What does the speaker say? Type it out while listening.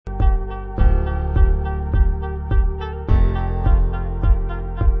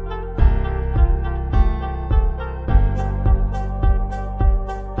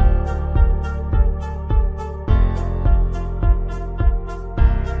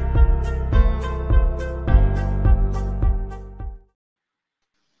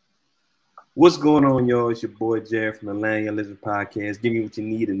What's going on, y'all? It's your boy Jared from the Land Your Legend Podcast. Give me what you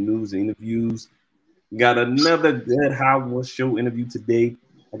need in news and interviews. Got another good How Was Show interview today.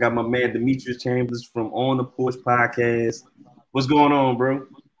 I got my man Demetris Chambliss from On the Porch Podcast. What's going on, bro?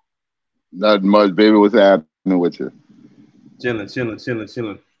 Not much, baby. What's happening with you? Chilling.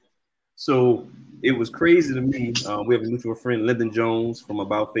 So it was crazy to me. We have a mutual friend, Lyndon Jones from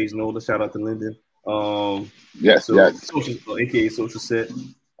About Face Nola. Shout out to Lyndon. Yes. Social, aka Social Set.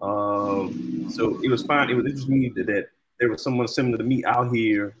 So it was fine. It was interesting that there was someone similar to me out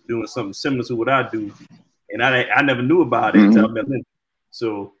here doing something similar to what I do, and I never knew about it until I met Lyndon.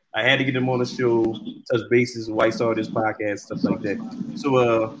 So I had to get him on the show, touch bases, why he started this podcast, stuff like that.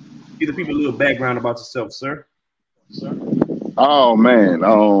 So give the people a little background about yourself, sir. Oh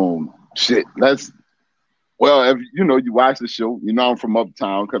man. Shit. Well, if you watch the show, I'm from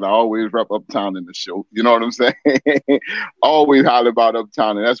Uptown because I always rep Uptown in the show. You know what I'm saying? Always holler about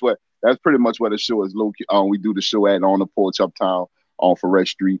Uptown, and that's pretty much where the show is located. We do the show at On the Porch Uptown on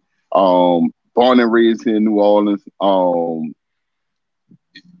Forest Street. Born and raised here in New Orleans.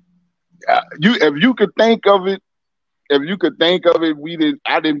 If you could think of it, I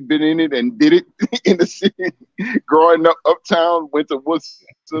didn't been in it and did it in the city. Growing up Uptown, went to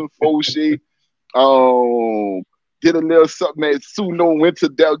Woodson, Fauché. Did a little something at Suno, went to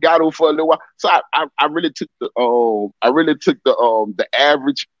Delgado for a little while. So I really took the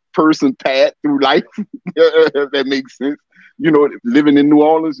average person path through life, if that makes sense. Living in New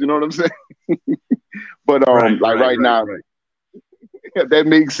Orleans, you know what I'm saying? But right now, that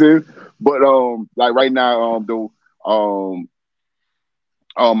makes sense. But right now, I'm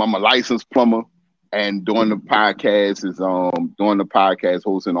a licensed plumber, and doing the podcast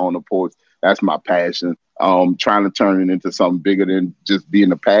hosting On the Porch. That's my passion. Trying to turn it into something bigger than just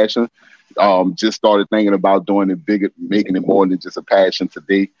being a passion. Just started thinking about doing it bigger, making it more than just a passion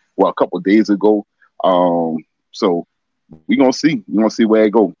today. Well, a couple of days ago. So we're gonna see. We're gonna see where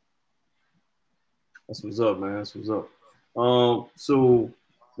it goes. That's what's up, man. That's what's up. So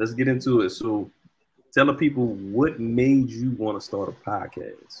let's get into it. So tell the people what made you want to start a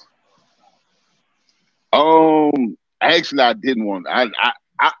podcast. Actually, I didn't want.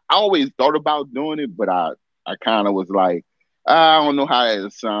 I always thought about doing it, but I kind of was like, I don't know how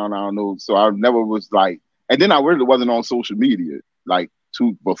it sound. I don't know. So I never was like, and then I really wasn't on social media.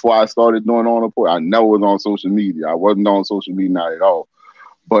 Before I started doing On the Porch, I never was on social media. I wasn't on social media, not at all.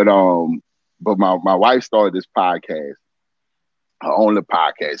 But my wife started this podcast, her only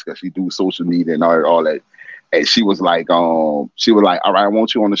podcast, because she do social media and all that. And she was like, all right, I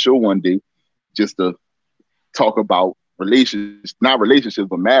want you on the show one day, just to talk about not relationships,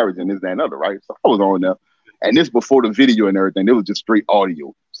 but marriage and this, that, and other, right? So I was on there, and this before the video and everything. It was just straight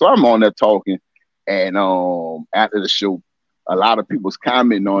audio. So I'm on there talking, and after the show, a lot of people's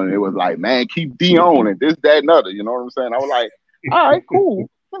commenting on it. It was like, man, keep D on and this, that, and other. You know what I'm saying? I was like, all right, cool.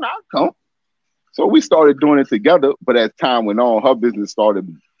 I'll come. So we started doing it together. But as time went on, her business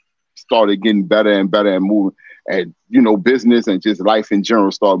started getting better and better and moving, and business and just life in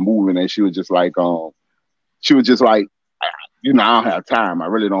general started moving. And she was just like, I don't have time. I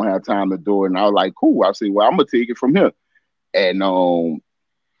really don't have time to do it. And I was like, cool. I said, well, I'm gonna take it from here. And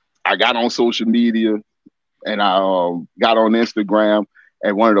I got on social media, and I got on Instagram.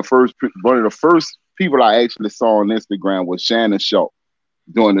 And one of the first people I actually saw on Instagram was Shannon Shaw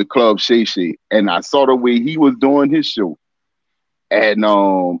doing the Club Shay Shay. And I saw the way he was doing his show. And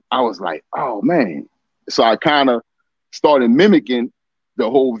I was like, oh man. So I kind of started mimicking the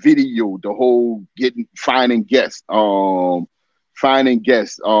whole video, the whole finding guests, the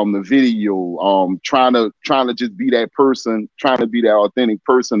video, trying to just be that person, trying to be that authentic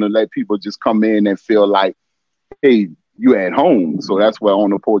person, and let people just come in and feel like, hey, you at home. So that's where On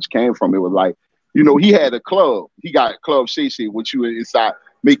the Porch came from. It was like, he had a club. He got Club Shay Shay, which you inside,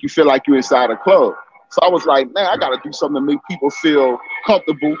 make you feel like you're inside a club. So I was like, man, I got to do something to make people feel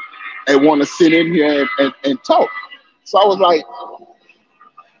comfortable and want to sit in here and talk. So I was like,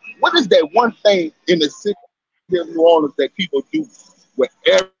 what is that one thing in the city of New Orleans that people do where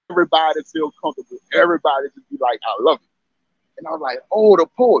everybody feel comfortable, everybody just be like, I love it. And I was like, oh, the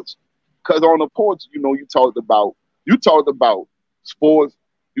porch. Because on the porch, you talked about sports,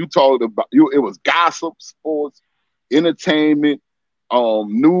 it was gossip, sports, entertainment,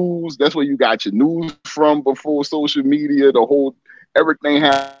 news. That's where you got your news from before social media. Everything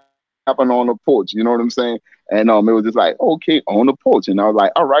happened on the porch. You know what I'm saying? And it was just like, okay, on the porch. And I was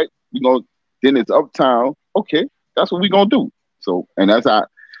like, all right, then it's Uptown. Okay, that's what we're gonna do. So, and that's how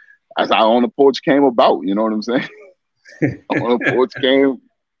On the Porch came about. You know what I'm saying? On the Porch came.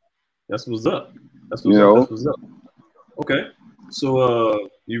 That's what's up. That's what's up. Okay.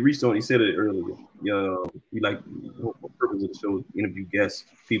 You reached on. You said it earlier. You like what purpose of the show? Interview guests,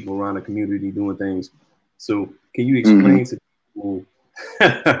 people around the community doing things. So, can you explain to people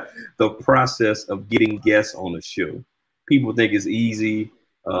the process of getting guests on the show? People think it's easy.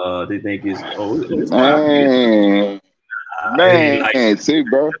 They think it's man, man, see,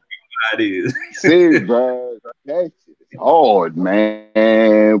 bro, it is. see, bro, that shit is hard,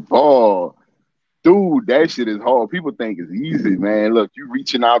 man, Paul. Dude, that shit is hard. People think it's easy, man. Look, you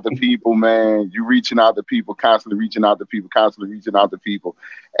reaching out to people, man. You reaching out to people, constantly reaching out to people, constantly reaching out to people.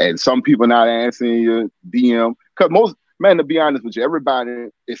 And some people not answering your DM. Because most, man, to be honest with you, everybody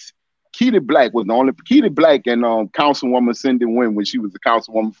is Keita Black was the only Keita Black and Councilwoman Cindy Wynn when she was the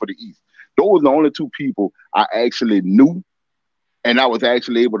councilwoman for the East. Those were the only two people I actually knew and I was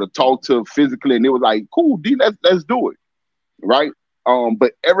actually able to talk to physically. And they was like, cool, D, let's do it. Right?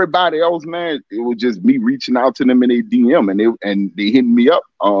 But everybody else, man, it was just me reaching out to them in their DM and they hitting me up.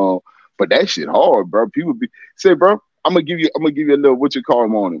 But that shit hard, bro. People say, bro, I'm gonna give you a little what you call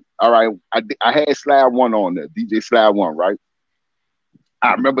morning. All right, I had Slab One on there, DJ Slab One, right?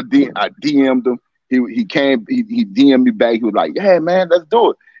 I remember I DM'd him. He came, he DM'd me back. He was like, yeah, man, let's do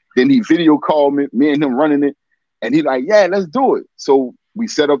it. Then he video called me and him running it, and he like, yeah, let's do it. So we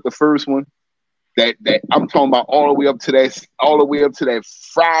set up the first one. That I'm talking about all the way up to that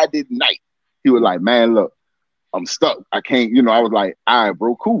Friday night. He was like, man, look, I'm stuck. I can't, I was like, all right,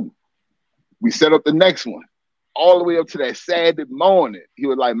 bro, cool. We set up the next one. All the way up to that Saturday morning. He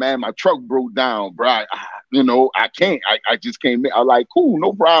was like, man, my truck broke down, bro. I can't. I just can't. I was like, cool,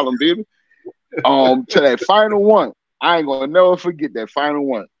 no problem, baby. To that final one. I ain't gonna never forget that final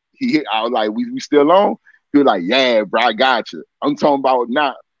one. I was like, we still on? He was like, yeah, bro, I got you. I'm talking about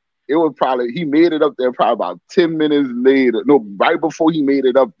now. It was probably, he made it up there probably about 10 minutes later. No, right before he made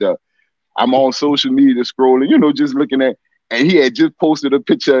it up there. I'm on social media scrolling, just looking at, and he had just posted a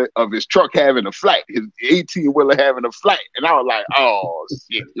picture of his truck having a flat, his 18-wheeler having a flat. And I was like, oh,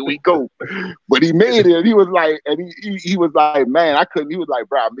 shit, here we go. But he made it. He was like, and he was like, man, I couldn't. He was like,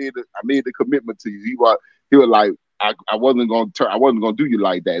 bro, I made the commitment to you. He was like, I wasn't going to do you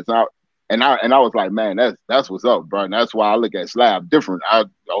like that. So I was like, man, that's what's up, bro. And that's why I look at Slab different. I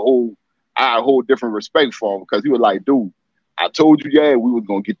hold different respect for him because he was like, dude, I told you, yeah, we was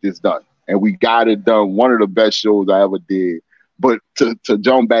gonna get this done, and we got it done. One of the best shows I ever did. But to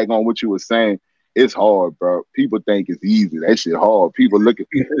jump back on what you were saying, it's hard, bro. People think it's easy. That shit hard. People looking,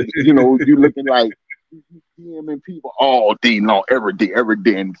 you looking like DMing people all day long, every day,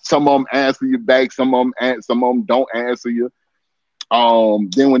 and some of them answer you back, some of them don't answer you.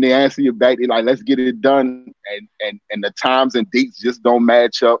 Then when they answer you back, they like, let's get it done, and the times and dates just don't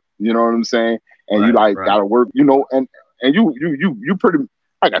match up. You know what I'm saying? And you gotta work, and you pretty,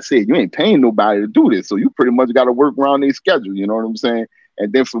 like I said, you ain't paying nobody to do this, so you pretty much gotta work around their schedule. You know what I'm saying?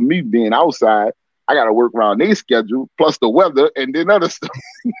 And then for me being outside, I gotta work around their schedule plus the weather and then other stuff.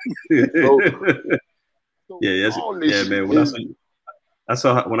 Man.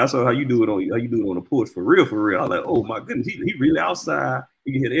 When I saw how you do it on the porch for real, I was like, oh my goodness, he really outside.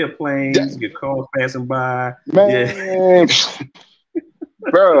 You can hear airplanes, you get cars passing by. Man.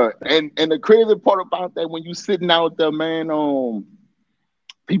 Bro, and the crazy part about that, when you sitting out there, man,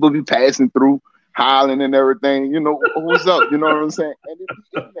 people be passing through, hollering and everything, what's up, you know what I'm saying? And you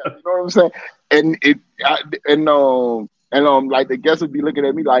know what I'm saying? And like the guests would be looking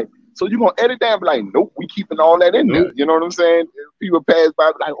at me like, so you gonna edit that? I'm like, nope, we keeping all that in there. You know what I'm saying? People pass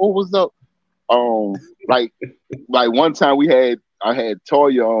by like, oh, what's up? Like one time I had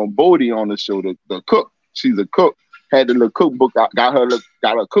Toya Bodie on the show, the cook. She's a cook. Had the little cookbook out, got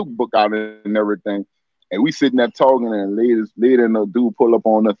a cookbook out and everything. And we sitting there talking, and later and the dude pull up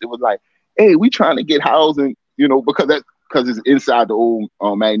on us. It was like, hey, we trying to get housing, because it's inside the old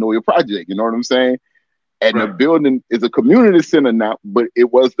Magnolia project. You know what I'm saying? And the building is a community center now, but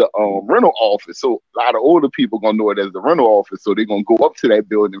it was the rental office. So a lot of older people gonna know it as the rental office. So they're gonna go up to that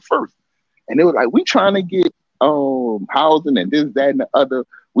building first. And they were like, we trying to get housing and this, that, and the other.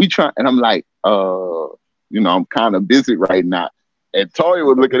 And I'm like, I'm kind of busy right now. And Toya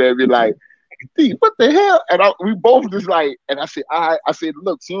was looking at me like, D, what the hell? And we both just like, and I said, I said,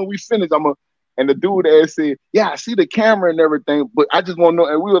 look, soon as we finish, and the dude there said, yeah, I see the camera and everything, but I just want to know.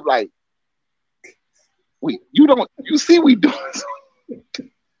 And we was like, wait, you see we doing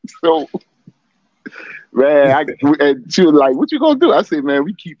something. So, man, and she was like, what you gonna do? I said, man,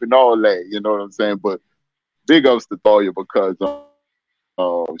 we keeping all that, you know what I'm saying? But big ups to Toya because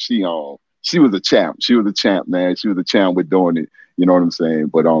she was a champ. She was a champ, man. She was a champ with doing it. You know what I'm saying?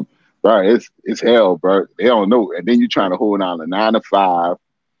 But bro, it's hell, bro. They don't know. And then you're trying to hold on to 9 to 5.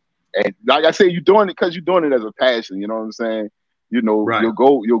 And like I said, you're doing it because you're doing it as a passion. You know what I'm saying? Right. your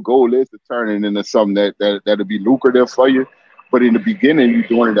goal is to turn it into something that'll be lucrative for you. But in the beginning, you're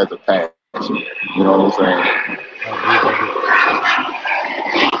doing it as a passion. You know what I'm saying? I agree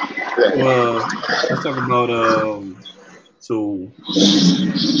about that. Well, let's talk about so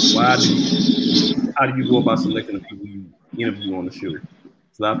how do you go about selecting the people you interview on the show?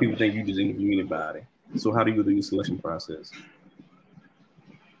 So a lot of people think you just interview anybody. So how do you do your selection process?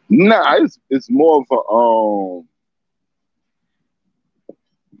 Nah, it's more of a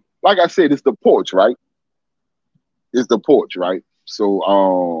like I said, it's the porch, right? It's the porch, right? You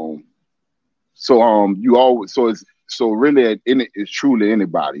always so really in it is truly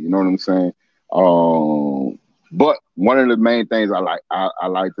anybody, you know what I'm saying? But one of the main things I like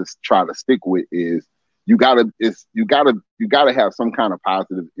to try to stick with is you gotta have some kind of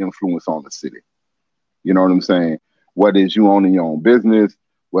positive influence on the city. You know what I'm saying? Whether it's you owning your own business,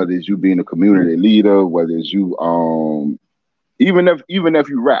 whether it's you being a community leader, whether it's you even if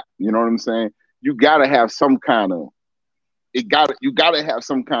you rap, you know what I'm saying? You gotta have some kind of you gotta have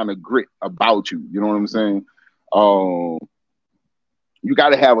some kind of grit about you. You know what I'm saying? You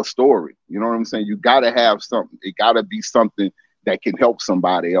gotta have a story. You know what I'm saying? You gotta have something. It gotta be something that can help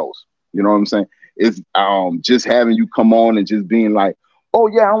somebody else. You know what I'm saying? It's just having you come on and just being like, oh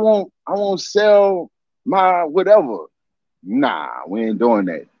yeah, I won't sell my whatever. Nah, we ain't doing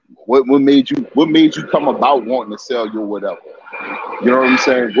that. What made you come about wanting to sell your whatever? You know what I'm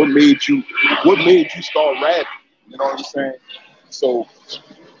saying? What made you start rapping? You know what I'm saying? So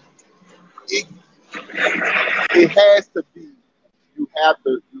it has to be, you have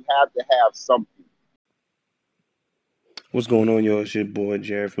to have something. What's going on, y'all? It's your boy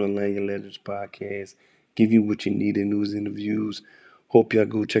Jared from the Land Legends podcast. Give you what you need in news interviews. Hope y'all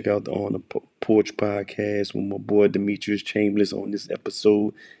go check out on the Porch podcast with my boy Demetris Chambliss on this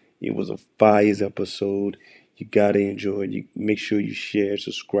episode. It was a fire episode. You gotta enjoy it. You make sure you share,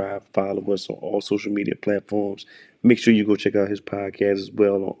 subscribe, follow us on all social media platforms. Make sure you go check out his podcast as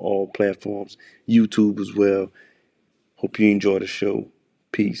well on all platforms, YouTube as well. Hope you enjoy the show.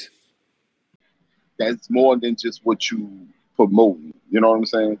 Peace. That's more than just what you promoting. You know what I'm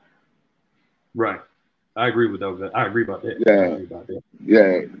saying? Right. I agree with that. I agree about that. Yeah. I agree about that.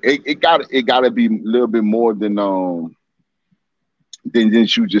 Yeah. It gotta be a little bit more than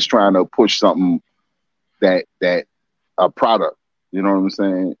you just trying to push something that a product. You know what I'm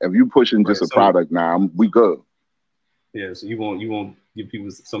saying? If you pushing just a product now, we good. Yeah, so you won't give people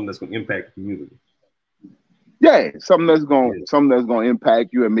something that's gonna impact the community. Yeah, something that's gonna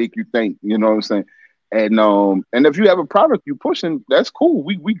impact you and make you think. You know what I'm saying? And if you have a product you pushing, that's cool.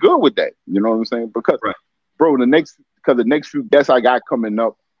 We good with that. You know what I'm saying? Because bro, the next few guests I got coming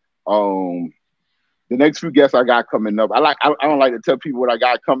up, I don't like to tell people what I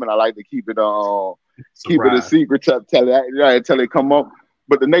got coming. I like to keep it a secret till they come up.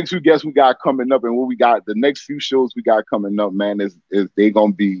 But the next few guests we got coming up and the next few shows we got coming up, man, is they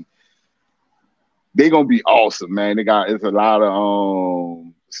gonna be awesome, man. It's a lot of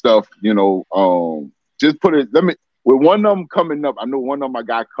stuff, you know. Just put it. With one of them coming up, I know one of them I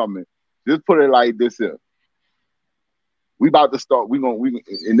got coming. Just put it like this here. We about to start. We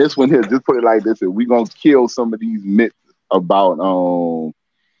in this one here. Just put it like this here. We gonna kill some of these myths about the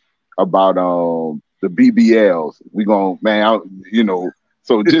BBLs. We gonna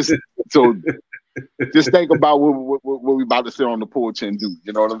So just think about what we about to sit on the porch and do.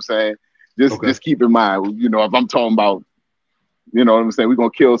 You know what I'm saying? Just keep in mind. You know, if I'm talking about, you know what I'm saying, we're gonna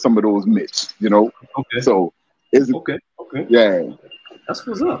kill some of those myths. You know. Okay. So okay. Yeah. That's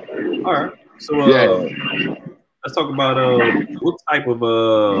what's up. All right. So let's talk about what type of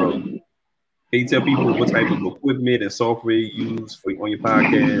can you tell people what type of equipment and software you use on your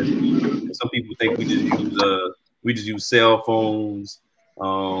podcast? Some people think we just use cell phones.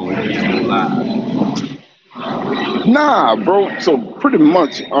 We just go live. Nah, bro. So pretty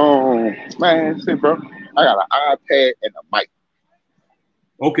much, man, see, bro, I got an iPad and a mic.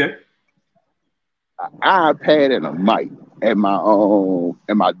 Okay. An iPad and a mic, and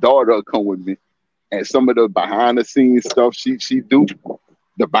my daughter will come with me, and some of the behind the scenes stuff she do,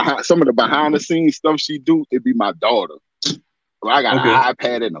 some of the behind the scenes stuff she do, it be my daughter. So I got an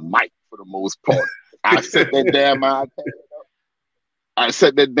iPad and a mic for the most part. I set that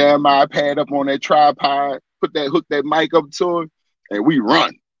damn iPad up on that tripod, hook that mic up to it, and we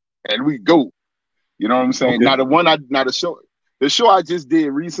run and we go. You know what I'm saying? Now the show I just did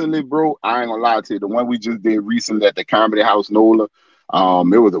recently, bro, I ain't gonna lie to you. The one we just did recently at the Comedy House NOLA,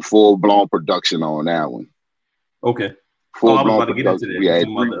 it was a full-blown production on that one. Okay. I was about to get into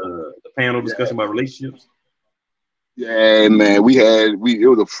that. The panel discussion about relationships. Yeah, man. It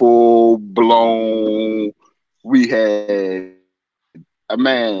was a full-blown. We had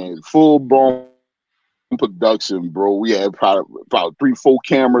man, full blown production, bro. We had probably 3-4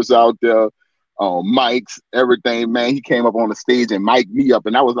 cameras out there, mics, everything, man. He came up on the stage and mic'd me up,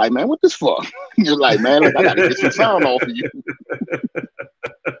 and I was like, man, what this for? You're like, man, look, I gotta get some sound off of you.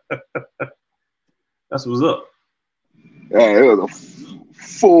 That's what's up. Yeah, it was a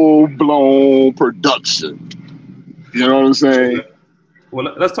full blown production. You know what I'm saying?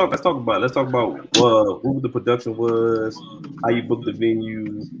 Well, let's talk about what the production was, how you booked the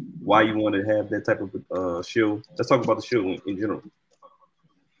venue, why you wanted to have that type of show. Let's talk about the show in general,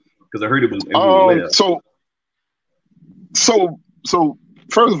 because I heard it was So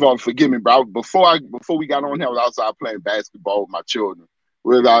first of all, forgive me, bro. Before we got on here, I was outside playing basketball with my children.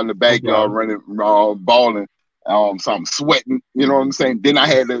 We were out in the backyard running, balling. So I'm sweating. You know what I'm saying? Then I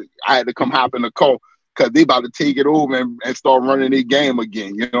had to come hop in the car because they about to take it over and start running their game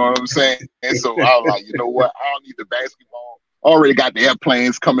again. You know what I'm saying? And so I was like, you know what? I don't need the basketball. Already got the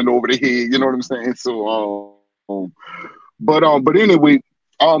airplanes coming over the head. You know what I'm saying? So but anyway,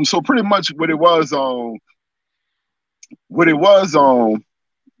 so pretty much what it was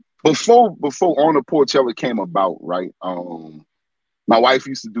before On the Porch ever came about, right? My wife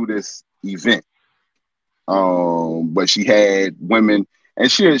used to do this event, but she had women, and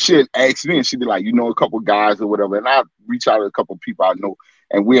she had asked me, and she'd be like, you know, a couple guys or whatever, and I'd reach out to a couple people I know,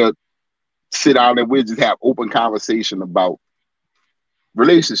 and we'll sit down and we'll just have open conversation about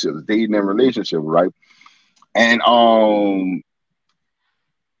relationships, dating and relationships, right? And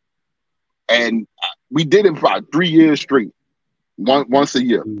we did it for about 3 years straight, once a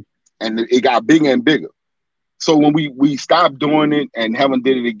year, and it got bigger and bigger. So when we stopped doing it and haven't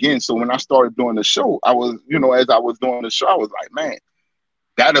did it again, so when I started doing the show, I was, you know, as I was doing the show, I was like, man,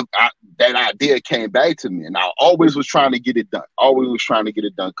 that idea came back to me, and I always was trying to get it done.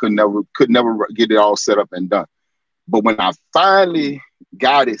 Could never get it all set up and done. But when I finally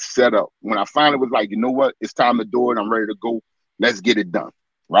got it set up, when I finally was like, you know what, it's time to do it, I'm ready to go, let's get it done,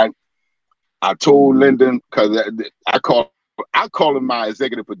 right? I told Lyndon, because I call him my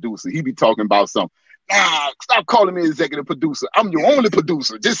executive producer. He be talking about something. Nah, stop calling me executive producer. I'm your only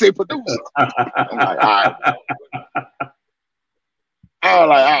producer. Just say producer. I'm like, all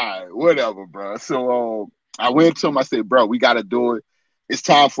right, whatever, bro. So I went to him. I said, bro, we got to do it. It's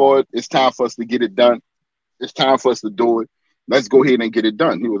time for it. It's time for us to get it done. It's time for us to do it. Let's go ahead and get it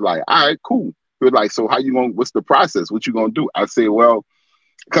done. He was like, all right, cool. He was like, so how you going, what's the process? What you going to do? I said, well,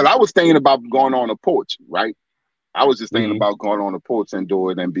 because I was thinking about going on a porch, right? I was just thinking about going on the porch and do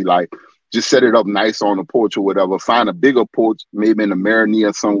it and be like, just set it up nice on the porch or whatever. Find a bigger porch, maybe in the Marinere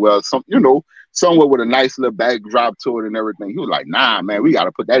or somewhere, somewhere with a nice little backdrop to it and everything. He was like, nah, man, we got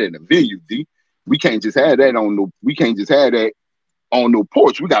to put that in the venue, D. We can't just have that on no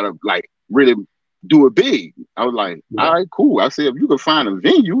porch. We got to like really do it big. I was like, all right, cool. I said, if you can find a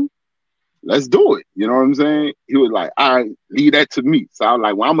venue, let's do it. You know what I'm saying? He was like, all right, leave that to me. So I was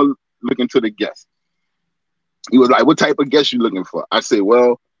like, well, I'm going to look into the guests. He was like, what type of guest you looking for? I said,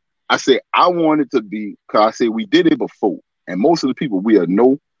 I want it to be, because I said, we did it before. And most of the people we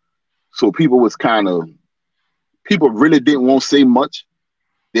know. So people really didn't want to say much.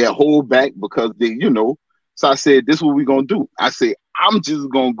 They'll hold back because they, So I said, this is what we're going to do. I said, I'm just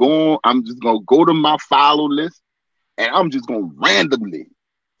going to go to my follow list, and I'm just going to randomly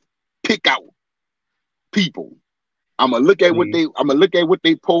pick out people. I'm gonna look at what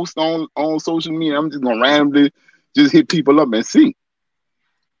they post on social media. I'm just gonna randomly just hit people up and see.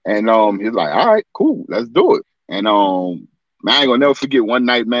 And he's like, all right, cool, let's do it. And man, I ain't gonna never forget one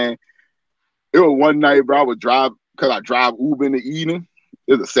night, man. It was one night, bro. I would drive because I drive Uber in the evening.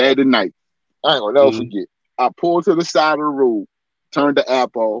 It was a Saturday night. I ain't gonna never forget. I pulled to the side of the road, turned the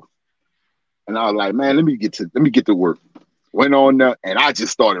app off, and I was like, man, let me get to work. Went on there, and I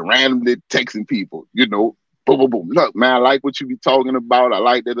just started randomly texting people, Boom, boom, boom. Look, man, I like what you be talking about. I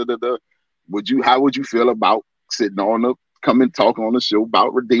like da. How would you feel about come and talk on the show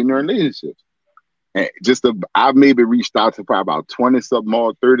about redeeming relationships? And I maybe reached out to probably about 20-something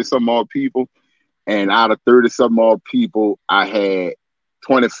more, 30-something more people. And out of 30-something more people, I had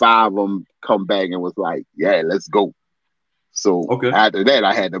 25 of them come back and was like, yeah, let's go. So After that,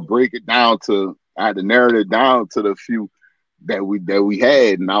 I had to narrow it down to the few that we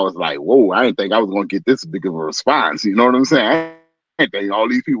had, and I was like, whoa, I didn't think I was gonna get this big of a response. You know what I'm saying? I didn't think all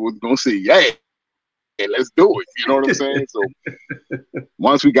these people was gonna say, yeah, let's do it. You know what I'm saying? So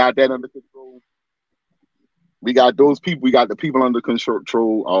once we got that under control, we got those people, we got the people under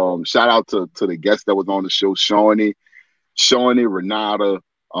control. Shout out to the guests that was on the show, Shawnee, Renata,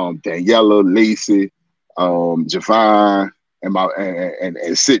 Daniela, Lacey, Javon,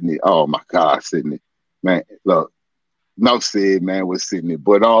 and Sydney. Oh my God, Sydney. Man, look. enough said, man, was sitting there.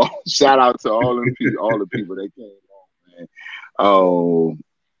 But shout out to all the people that came on, man.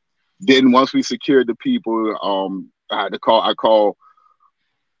 Then once we secured the people, I had to call.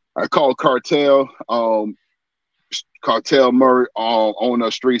 I called Cartel. Cartel Murray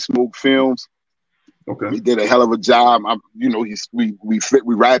on Straight Smoke Films. Okay. He did a hell of a job. We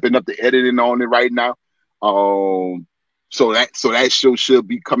wrapping up the editing on it right now. So that show should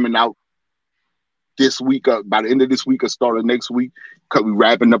be coming out this week, by the end of this week or start of next week. Cause we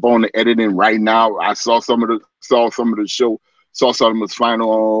wrapping up on the editing right now. I saw some of the show, saw some of the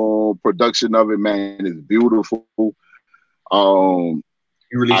final production of it. Man, it's beautiful.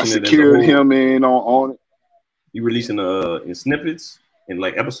 I secured him in on it. You releasing in snippets and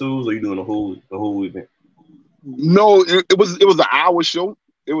like episodes, or you doing the whole event? No, it was an hour show.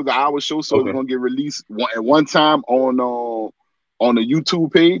 It was an hour show, so it's gonna get released at one time on the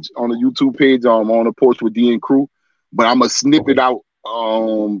YouTube page, on the Porch with D and Crew. But I'm gonna snip it out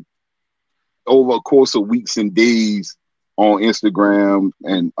over a course of weeks and days on Instagram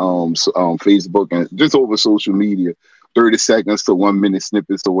and Facebook and just over social media, 30 seconds to 1 minute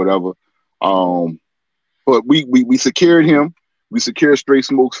snippets or whatever. But we secured him. We secured Straight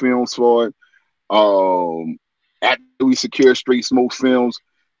Smoke Films for it. After we secured Straight Smoke Films,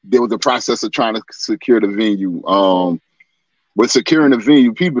 there was a process of trying to secure the venue. But securing the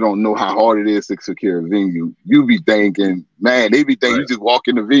venue, people don't know how hard it is to secure a venue. You be thinking, man, they be thinking you just walk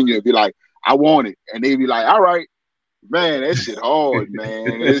in the venue and be like, I want it. And they be like, all right, man, that shit hard,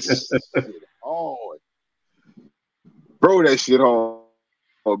 man. It's shit hard. Bro, that shit hard.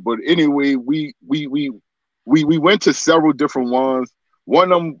 But anyway, we went to several different ones.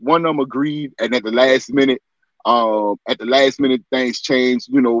 One of them agreed, and at the last minute, things changed.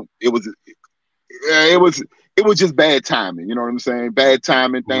 You know, it was just bad timing. You know what I'm saying? Bad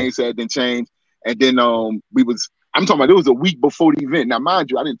timing. Things had been changed, and then I'm talking about it was a week before the event. Now,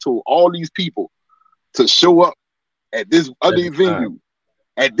 mind you, I didn't told all these people to show up at this other venue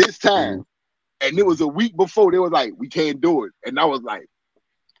at this time, and it was a week before. They was like, we can't do it, and I was like,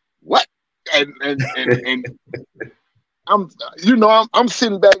 what? And I'm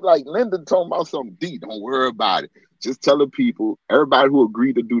sitting back like Linda talking about something deep. Don't worry about it. Just tell the people, everybody who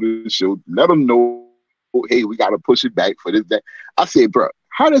agreed to do the show, let them know, hey, we got to push it back for this, that. I said, bro,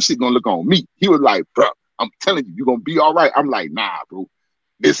 how that shit gonna look on me? He was like, bro, I'm telling you, you're gonna be all right. I'm like, nah, bro.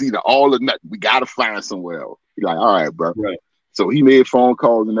 It's either all or nothing. We got to find somewhere else. He's like, all right, bro. Right. So he made phone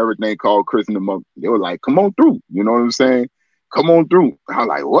calls and everything, called Chris and them up. They were like, come on through. You know what I'm saying? Come on through. I was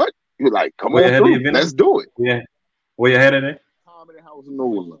like, what? He was like, come on through. Let's do it. Yeah. Where you headed at? Comedy House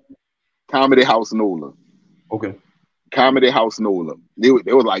Nola. Okay. Comedy House Nola. They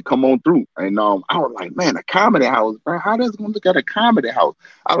were like, come on through. And I was like, man, a comedy house, bro. How does one look at a comedy house?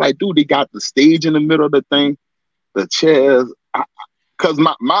 I like, dude, they got the stage in the middle of the thing, the chairs. Cause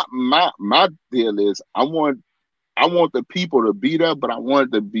my deal is I want the people to be there, but I want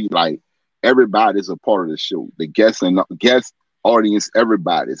it to be like everybody's a part of the show. The guests, audience,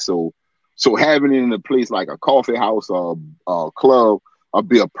 everybody. So having it in a place like a coffee house or a club would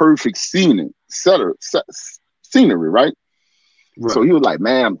be a perfect scenery, right? So he was like,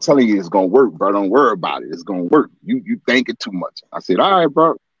 man, I'm telling you, it's gonna work, bro. Don't worry about it. It's gonna work. You thinking too much. I said, all right,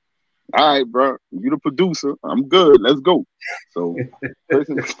 bro. You the producer. I'm good. Let's go. So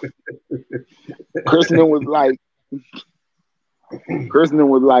Kristen was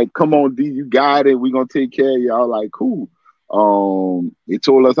like, come on, D, you got it. We're gonna take care of y'all. Like, cool. They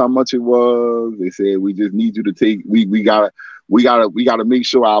told us how much it was. They said we just need you to take. We gotta make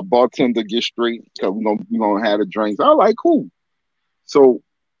sure our bartender gets straight because we're gonna have the drinks. I was like, cool. So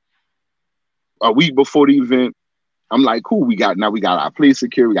a week before the event, I'm like, cool. We got our place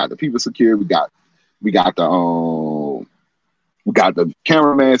secure. We got the people secure. We got the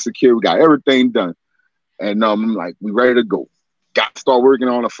cameraman secure. We got everything done. And I'm like, we ready to go. Got to start working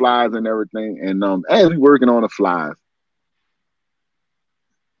on the flyers and everything. And as we working on the flyers,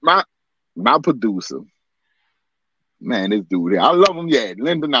 my producer, man, this dude here, I love him. Yeah,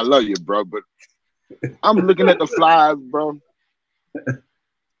 Lyndon, I love you, bro. But I'm looking at the flyers, bro.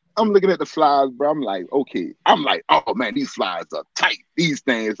 I'm like, okay. I'm like, oh man, these flyers are tight. These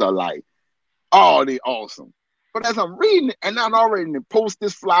things are like, oh, they awesome. But as I'm reading it, and I'm already post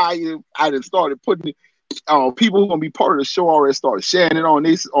this flyer, I just started putting it. People who are gonna be part of the show already started sharing it on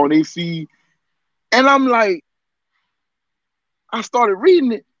their feed, and I'm like, I started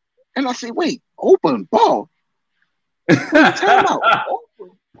reading it, and I said, wait, open ball. Time out.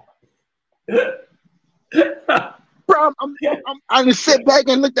 Open. Bro, I just sit back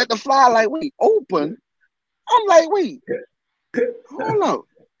and looked at the flyer like, wait, open? I'm like, wait, hold up.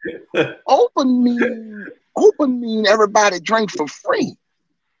 Open open mean everybody drink for free.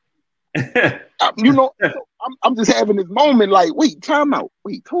 You know, I'm just having this moment like, wait, time out.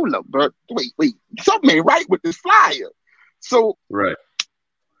 Wait, hold up, bro. Wait. Something ain't right with this flyer. So right.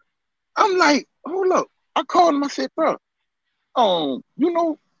 I'm like, hold up. I called him. I said, bro, you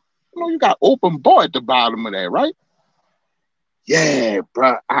know, you got open bar at the bottom of that, right? Yeah,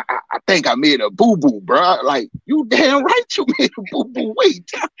 bro. I think I made a boo boo, bro. Like, you damn right, you made a boo boo. Wait,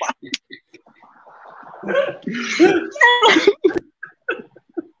 time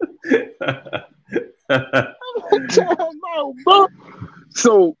out, bro.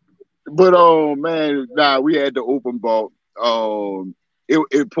 So, but man, we had the open bar.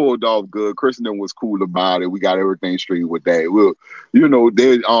 It pulled off good. Kristen was cool about it. We got everything straight with that.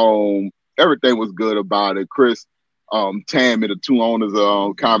 Everything was good about it. Chris, Tammy, the two owners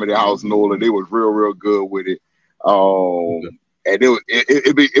of Comedy House Nola, they was real good with it. And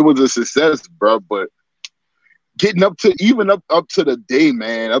it was a success, bro. But getting up to the day,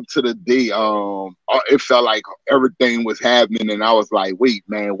 man, it felt like everything was happening, and I was like, wait,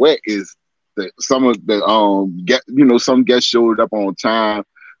 man, where is some of the some guests showed up on time.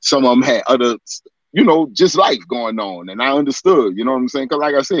 Some of them had other, just life going on, and I understood. You know what I'm saying? Because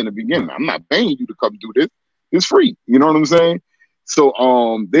like I said in the beginning, I'm not paying you to come do this. It's free. You know what I'm saying? So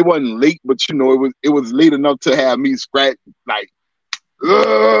they wasn't late, but it was late enough to have me scratch like. Right.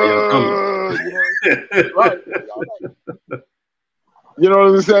 You know what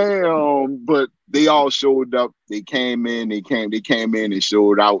I'm saying? But they all showed up. They came in. They came in and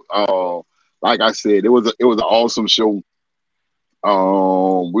showed out. Like I said, it was an awesome show.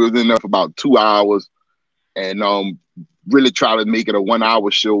 We was in there for about 2 hours, and really try to make it a 1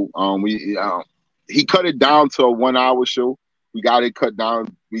 hour show. He cut it down to a 1 hour show. We got it cut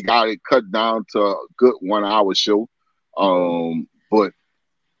down. We got it cut down to a good 1 hour show. But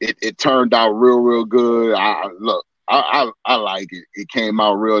it turned out real good. I like it. It came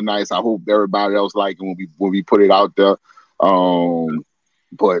out real nice. I hope everybody else like it when we put it out there.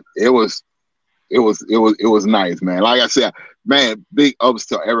 But it was nice, man. Like I said, man, big ups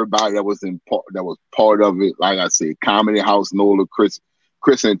to everybody that was part of it. Like I said, Comedy House Nola, Chris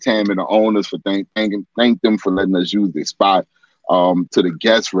and Tammy, the owners, for thank them for letting us use the spot. To the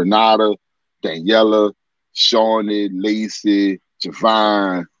guests, Renata, Daniela, Shawnee, Lacey,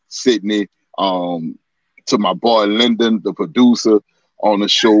 Javon, Sydney, to my boy Lyndon, the producer on the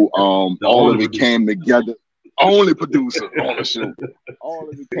show. All of it came together. Only producer on the show. All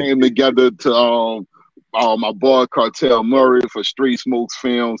of it came together to my boy Cartel Murray for Street Smokes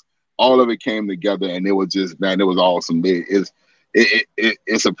Films. All of it came together, and it was just, man, it was awesome. It's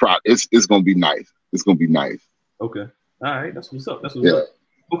gonna be nice. It's gonna be nice. Okay. All right. That's what's up.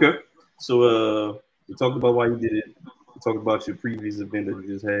 Okay. So we talked about why you did it. We talked about your previous event that you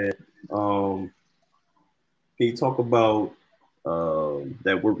just had. Can you talk about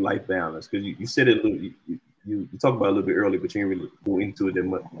that work-life balance? Because you said it a little. You talked about it a little bit earlier, but you didn't really go into it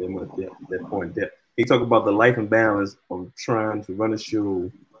that point in depth. Can you talk about the life and balance of trying to run a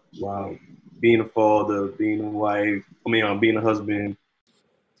show while being a father, being a wife, being a husband?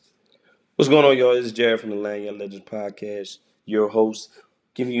 What's going on, y'all? This is Jared from the Lanyard Legends Podcast, your host.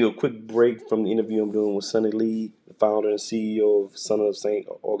 Giving you a quick break from the interview I'm doing with Sonny Lee, the founder and CEO of Son of Saint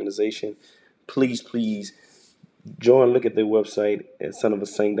organization. Please look at their website at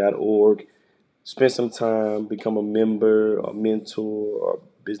sonofasaint.org. Spend some time, become a member, a mentor, or a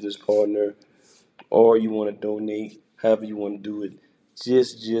business partner, or you want to donate, however you want to do it.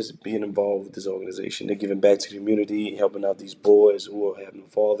 Just being involved with this organization. They're giving back to the community, helping out these boys who are having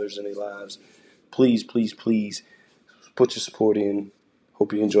fathers in their lives. Please put your support in.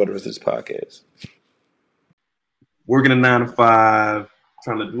 Hope you enjoy the rest of this podcast. Working a 9 to 5,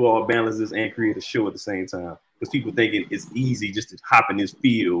 trying to do all balances and create a show at the same time. Because people thinking it's easy just to hop in this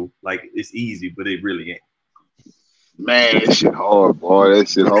field, like it's easy, but it really ain't. Man, that shit hard, boy. That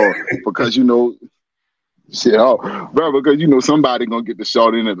shit hard. Because shit hard, bro. Because somebody gonna get the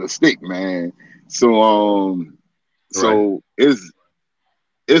short end of the stick, man. So so it's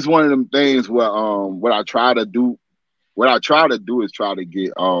one of them things where what I try to do is try to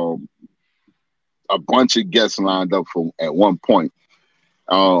get a bunch of guests lined up at one point.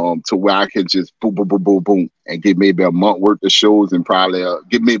 To where I can just boom, and get maybe a month worth of shows, and probably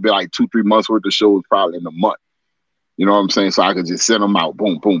get maybe like 2-3 months worth of shows probably in a month. You know what I'm saying? So I could just send them out,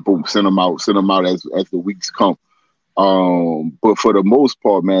 boom, send them out as the weeks come. But for the most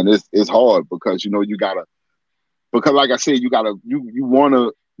part, man, it's hard because because like I said, you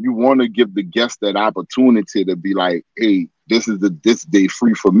wanna give the guest that opportunity to be like, hey, this day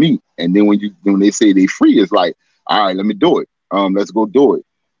free for me. And then when they say they free, it's like, all right, let me do it. Let's go do it.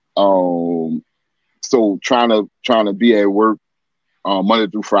 so trying to be at work Monday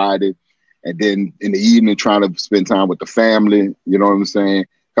through Friday, and then in the evening trying to spend time with the family. You know what I'm saying?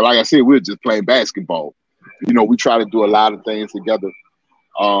 Because like I said, we're just playing basketball. You know, we try to do a lot of things together.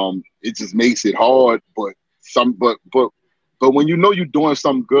 It just makes it hard, but when you know you're doing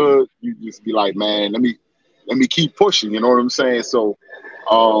something good, you just be like, man, let me keep pushing. You know what I'm saying? So,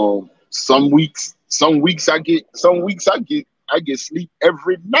 some weeks I get sleep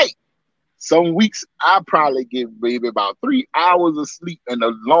every night. Some weeks I probably get maybe about 3 hours of sleep and the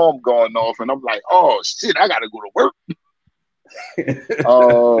alarm going off, and I'm like, oh shit, I gotta go to work.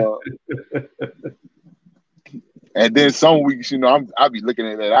 And then some weeks, you know, I'll be looking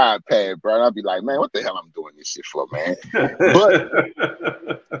at that iPad, bro, and I'll be like, man, what the hell I'm doing this shit for, man? But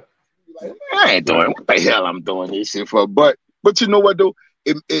like, I ain't doing what the hell I'm doing this shit for. But you know what though?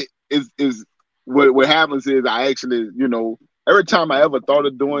 It is what happens is I actually, you know, every time I ever thought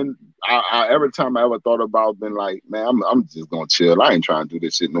of doing, every time I ever thought about being like, man, I'm just gonna chill. I ain't trying to do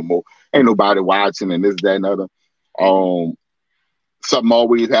this shit no more. Ain't nobody watching and this, that, and other. Something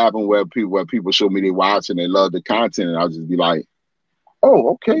always happen where people show me they watch and they love the content, and I'll just be like, oh,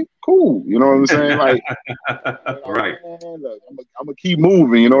 okay, cool. You know what I'm saying? Like, right. Look, I'm gonna keep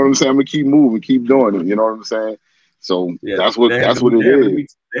moving. You know what I'm saying? I'm gonna keep moving, keep doing it. You know what I'm saying? So yeah, that's what it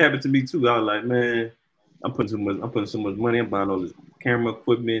is. It happened to me too. I was like, man, I'm putting so much money. I'm buying all this camera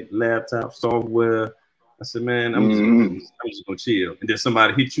equipment, laptop, software. I said, man, I'm just gonna chill. And then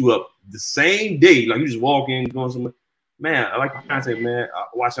somebody hit you up the same day, like you just walk in, going somewhere. Man, I like the content, man. I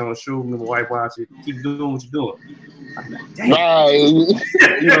watch it on the show. Me and my wife watch it. Keep doing what you're doing. I'm like, damn. Right.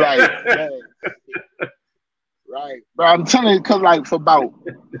 You're like, man. Right. But I'm telling you, because like for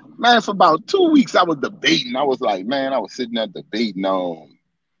about 2 weeks, I was debating. I was like, man, I was sitting there debating on.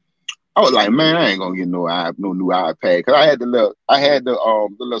 I was like, man, I ain't gonna get no new iPad, because I had the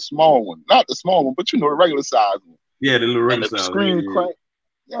little small one, not the small one, but you know, the regular size one. Yeah, the little regular size. Screen cracked.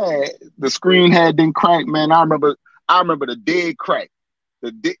 Yeah, the screen had been cracked, man. I remember the dead crack.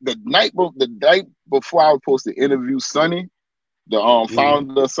 The night before I was supposed to interview Sonny, the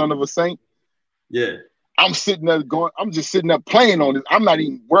founder of Son of a Saint. Yeah. I'm just sitting there playing on it. I'm not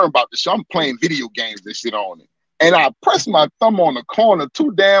even worrying about the show. I'm playing video games and shit on it. And I pressed my thumb on the corner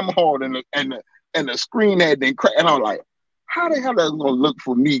too damn hard, and the screen had been cracked. And I was like, how the hell is it gonna look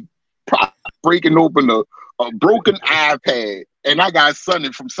for me breaking open a broken iPad, and I got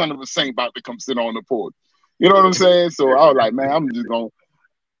Sonny from Son of a Saint about to come sit on the porch? You know what I'm saying? So I was like, man,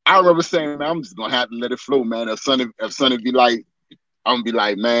 I remember saying, man, I'm just gonna have to let it flow, man. If Sonny be like, I'm gonna be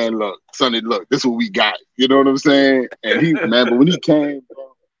like, man, look, Sonny, look, this is what we got. You know what I'm saying? And but when he came,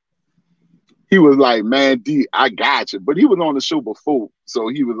 bro, he was like, man, D, I got you. But he was on the show before, so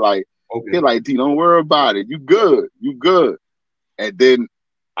he was like, okay. He's like, D, don't worry about it. You good. And then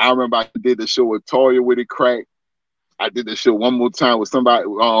I remember I did the show with Toya with it cracked. I did the show one more time with somebody.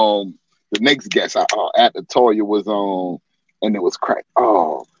 The next guest at the Toya was on, and it was cracked.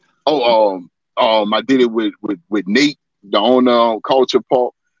 I did it with Nate, the owner of Culture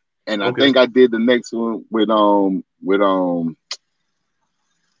Park, and I think I did the next one with oh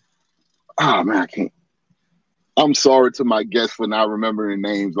man, I can't. I'm sorry to my guests for not remembering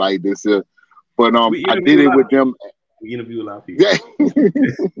names like this, but I did it with them. We interview a lot of people. Yeah,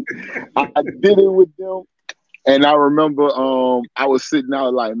 I did it with them, and I remember I was sitting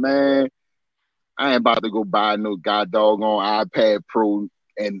out like, man, I ain't about to go buy no doggone iPad Pro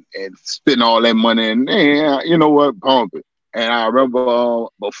and spend all that money, and you know what, pump it. And I remember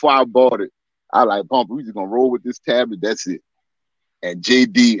before I bought it, I like, pump it, we just gonna roll with this tablet, that's it. And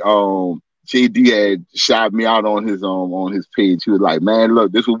JD had shot me out on his page. He was like, man,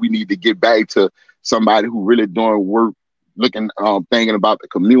 look, this is what we need to get back to somebody who really doing work, looking, thinking about the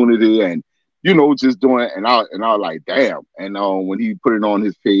community, and you know, just doing it. And I was like, damn. And when he put it on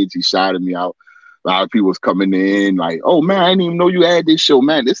his page, he shouted me out. A lot of people was coming in like, oh man, I didn't even know you had this show,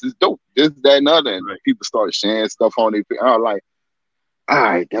 man. This is dope. This, that, and other. And people started sharing stuff on it. I was like, all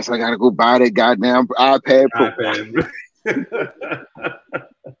right, guess I gotta go buy that goddamn iPad Pro.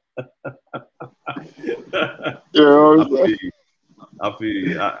 You know, I feel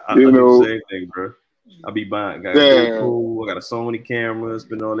you. I do the same thing, bro. I be buying, got a cool, I got a Sony camera,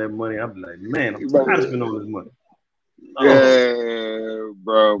 spend all that money. I be like, man, I'm tired of spending all this money. Yeah,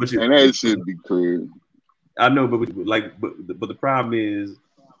 bro. And that should be clear. I know, but the problem is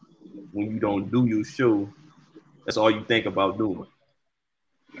when you don't do your show, that's all you think about doing.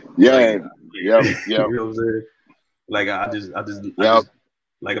 Yeah, yeah. You know what I'm saying? Like I just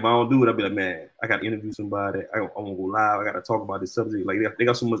like if I don't do it, I'll be like, man, I gotta interview somebody. I want to go live. I gotta talk about this subject. Like they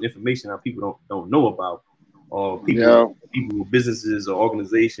got so much information that people don't know about. or people Yeah. with businesses or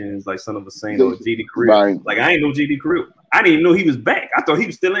organizations like Son of a Saint Yeah. or JD Career. Right. Like I ain't know JD Career. I didn't even know he was back. I thought he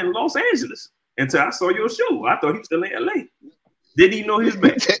was still in Los Angeles until I saw your show. I thought he was still in LA. Didn't even know he was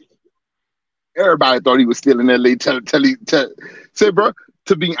back. Everybody thought he was still in LA. Say, bro.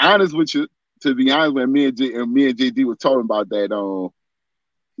 To be honest with you, when me and JD was talking about that, I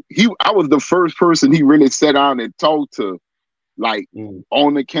was the first person he really sat down and talked to, like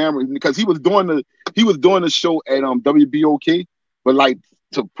on the camera, because he was doing the show at WBOK, but like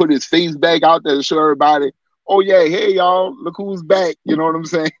to put his face back out there to show everybody, oh yeah, hey y'all, look who's back. You know what I'm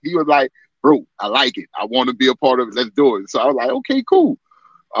saying? He was like, bro, I like it. I want to be a part of it. Let's do it. So I was like, okay, cool.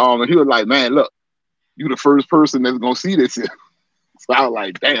 And he was like, man, look, you the first person that's gonna see this. So I was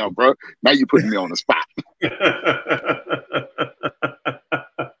like, damn, bro, now you putting me on the spot.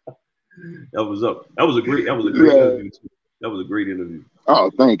 That was a great interview too. That was a great interview. Oh,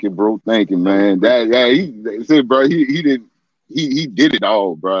 thank you, bro. Thank you, man. He said, bro, he did it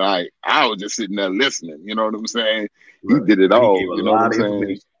all, bro. I was just sitting there listening. You know what I'm saying? Right. He did it all. You know what I'm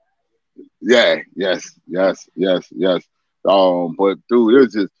saying? Yeah. Yes. But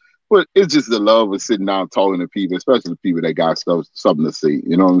dude, it's just the love of sitting down talking to people, especially people that got something to say.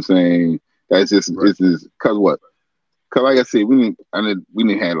 You know what I'm saying? That's just It's just cause what? Cause like I said, we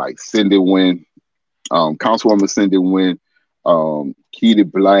didn't have like Cindy Wynn, Councilwoman Cindy Wynn, Keely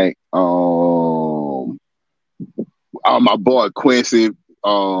Black, my boy Quincy,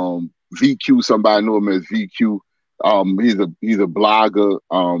 VQ, somebody knew him as VQ. He's a blogger,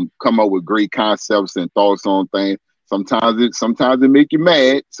 come up with great concepts and thoughts on things. Sometimes it make you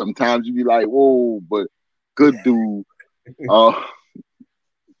mad. Sometimes you be like, whoa, but good dude.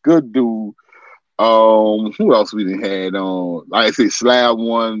 Good dude. Who else we done had on? Like I say, Slab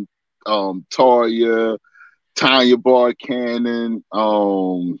One, Toya, Tanya Bar Cannon,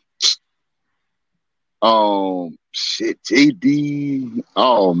 JD.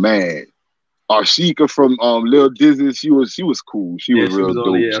 Oh man. Arshika from Lil Disney, she was cool. She was real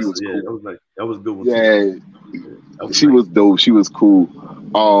dope. She was cool. That was a good one. Yeah, she was dope. She was cool.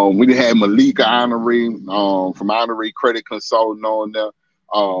 We done had Malika Honorary from Honorary Credit Consulting on there.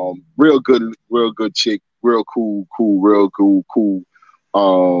 Real good chick. Real cool.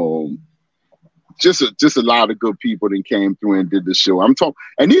 Just a lot of good people that came through and did the show. I'm talking,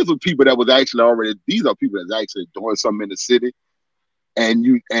 and these are people that was actually already. These are people that's actually doing something in the city, and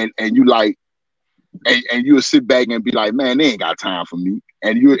you like. And you'll sit back and be like, man, they ain't got time for me.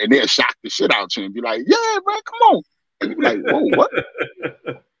 And they'll shock the shit out you and be like, yeah, man, come on. And you be like, whoa, what?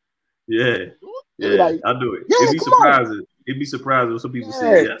 Yeah. Like, I'll do it. Yeah, it'd be surprising when some people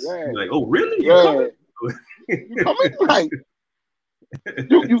say yes. Yeah. Like, oh, really? You coming? You coming? Like,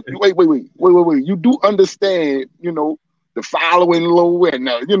 you wait. You do understand, the following low and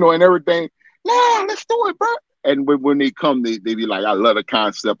and everything. Nah, let's do it, bro. And when they come, they be like, I love the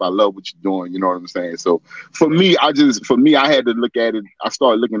concept. I love what you're doing. You know what I'm saying? So for me, I had to look at it. I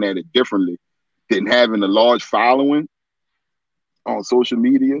started looking at it differently than having a large following on social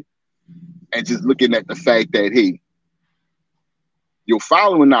media and just looking at the fact that, hey, your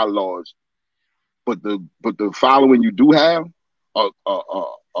following not large, but the following you do have,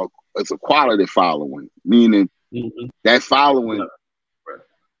 it's a quality following, meaning that following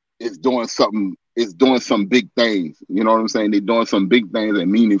is doing something. It's doing some big things. You know what I'm saying? They're doing some big things and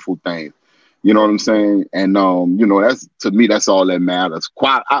meaningful things. You know what I'm saying? And that's, to me, that's all that matters.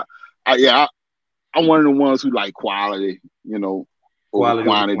 I'm one of the ones who like quality, over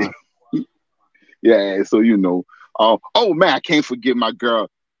quantity. Yeah, so oh man, I can't forget my girl,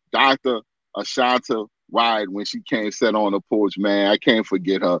 Dr. Ashanta Wide, when she came set on the porch, man. I can't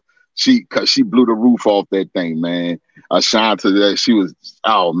forget her. Cause she blew the roof off that thing, man. Ashanta,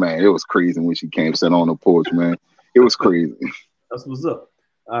 oh man, it was crazy when she came set on the porch, man. It was crazy. That's what's up.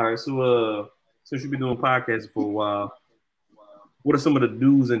 All right, so since you've been doing podcasts for a while, what are some of the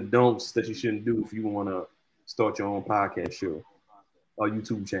do's and don'ts that you shouldn't do if you want to start your own podcast show or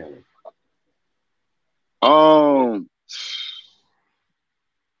YouTube channel?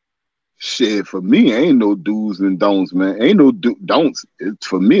 Shit, for me, ain't no do's and don'ts, man. Ain't no don'ts.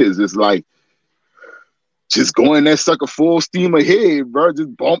 For me, it's just like, just going that sucker full steam ahead, bro.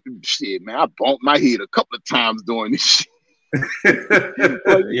 Just bump shit, man. I bumped my head a couple of times doing this shit.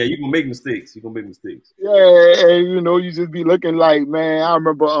 Yeah, you're gonna make mistakes. Yeah, and you just be looking like, man. I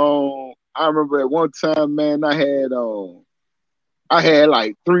remember at one time, man, I had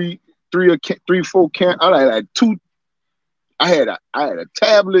like three, four cameras. I had two. I had a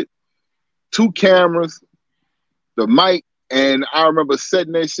tablet, 2 cameras, the mic, and I remember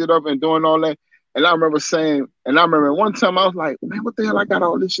setting that shit up and doing all that. And I remember one time I was like, man, what the hell I got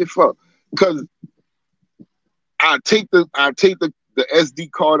all this shit for? Because I take the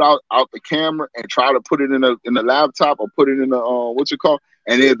SD card out the camera and try to put it in the laptop or put it in the what you call,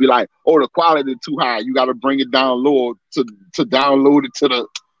 and it'd be like, oh, the quality too high. You got to bring it down lower to download it to the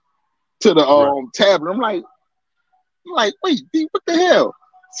tablet. I'm like, wait, D, what the hell?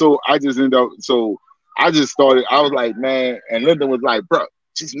 So I just started. I was like, man, and Linda was like, bro,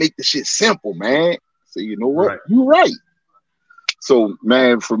 just make the shit simple, man. So you know what? You're right. So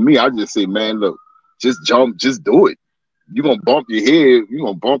man, for me, I just say, man, look, just jump, just do it. You're gonna bump your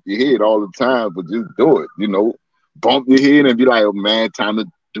head all the time, but just do it, you know. Bump your head and be like, oh man, time to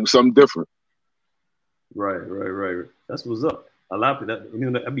do something different. Right. That's what's up. A lot of that,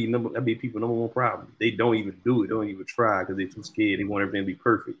 that'd be people number one problem. They don't even do it, don't even try because they're too scared. They want everything to be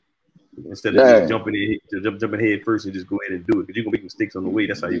perfect. Instead of just jumping head first and just go ahead and do it, because you're gonna make mistakes on the way.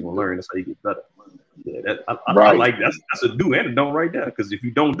 That's how you're gonna learn. That's how you get better. Yeah, I like that's a do and a don't right there. Because if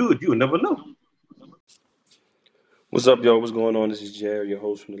you don't do it, you'll never know. What's up, y'all? What's going on? This is Jerry, your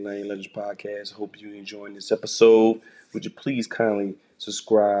host from the Lane Legends Podcast. Hope you're enjoying this episode. Would you please kindly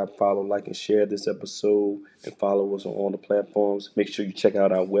subscribe, follow, like, and share this episode, and follow us on all the platforms. Make sure you check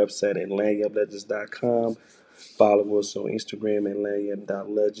out our website at lanyaplegends.com. Follow us on Instagram at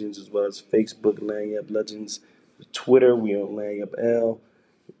lanyap.legends, as well as Facebook, Lanyap Legends. Twitter, we on lanyapl.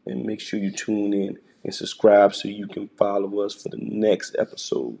 And make sure you tune in and subscribe so you can follow us for the next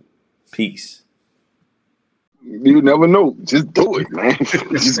episode. Peace. You never know. Just do it, man.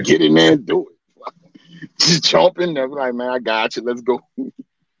 Just get in there and do it. Just jump in there. Like, man, I got you. Let's go. You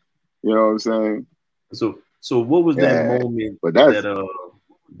know what I'm saying? So what was that moment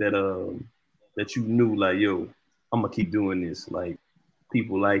that you knew, like, yo, I'm gonna keep doing this. Like,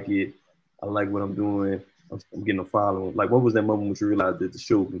 people like it. I like what I'm doing. I'm getting a following. Like, what was that moment when you realized that the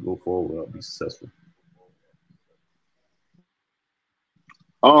show could go forward and be successful?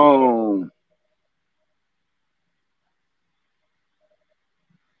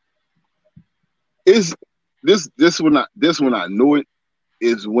 Is this when I knew it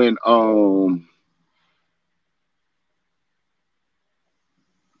is when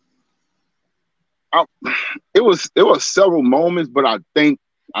it was several moments, but I think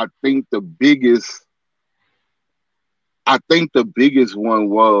the biggest one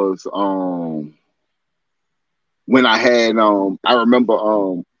was when I had I remember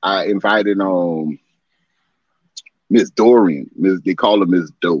I invited Miss Dorian, they call her Miss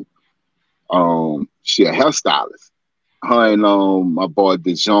Dope. She a hairstylist. Her and my boy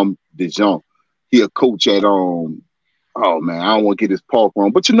Dejon, he a coach at oh man, I don't want to get his park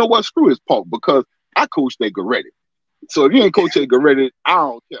wrong, but you know what? Screw his park, because I coached at Goretti. So if you ain't coach at Goretti, I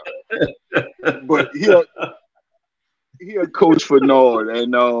don't care. But he a coach for Nord,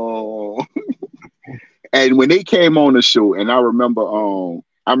 and and when they came on the show, and I remember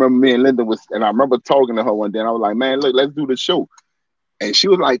me and Linda I remember talking to her one day, and I was like, man, look, let's do the show. And she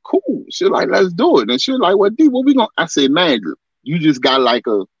was like, cool. She was like, let's do it. And she was like, well, D, what we gonna? I said, man, you just got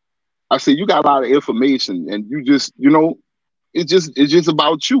you got a lot of information, and you just, you know, it's just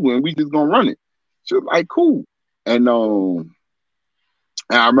about you, and we just gonna run it. She was like, cool. And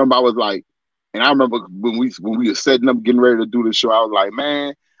I remember I was like, and I remember when we were setting up, getting ready to do the show, I was like,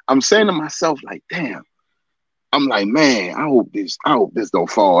 man, I'm saying to myself, like, damn. I'm like, man, I hope this don't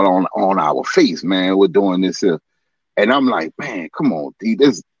fall on our face, man. We're doing this here. And I'm like, man, come on, D.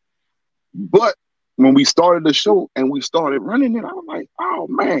 But when we started the show and we started running it, I was like, oh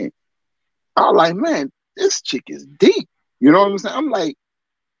man. I was like, man, this chick is deep. You know what I'm saying? I'm like,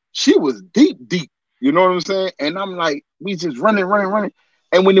 she was deep. You know what I'm saying? And I'm like, we just running.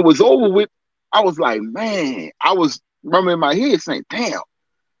 And when it was over with, I was like, man, I was running in my head saying, damn.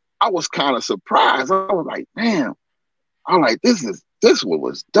 I was kind of surprised. I was like, damn. I'm like, this one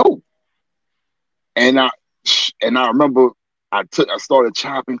was dope. And I remember I started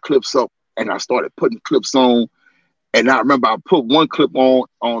chopping clips up, and I started putting clips on. And I remember I put one clip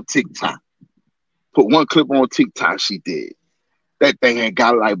on TikTok. She did. That thing had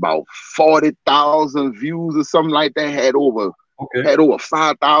got like about 40,000 views or something like that. Had over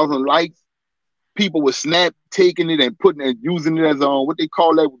 5,000 likes. People were taking it and putting it, using it as what they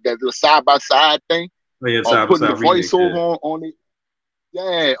call that, the side by side thing. Yeah, putting the voiceover on it.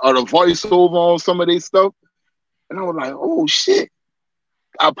 Yeah, or the voiceover on some of this stuff. And I was like, oh shit.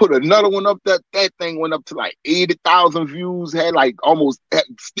 I put another one up, that thing went up to like 80,000 views, had like almost,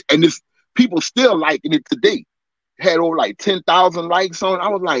 and this people still liking it today. Had over like 10,000 likes on it. I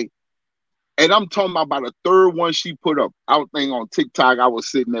was like, and I'm talking about the third one she put up. I was thinking on TikTok, I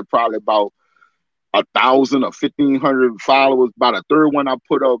was sitting there probably about 1,000 or 1,500 followers. By the third one I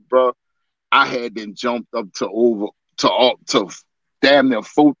put up, bro, I had then jumped up to damn near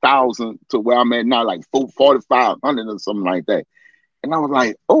 4,000 to where I'm at now, like 4,500 or something like that. And I was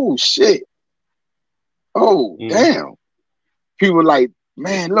like, oh shit. Oh, damn. People were like,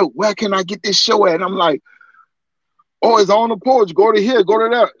 man, look, where can I get this show at? And I'm like, oh, it's on the porch. Go to here, go to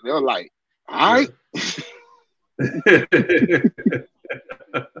that. They were like, all right.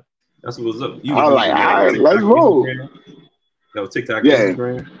 That's what's up. I was like, all right, let's roll. No, TikTok, yeah.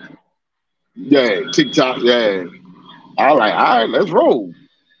 Instagram. Yeah, TikTok, yeah. I was like, all right, let's roll.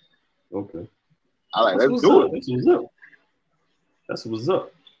 Okay. I like, let's do it. That's what's up. That's what's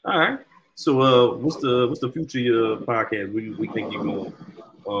up. All right. So, what's the future of your podcast? We think you're going.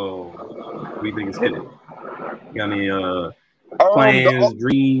 We think it's headed. You got any plans,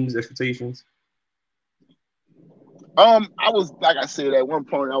 dreams, expectations? I was, like I said, at one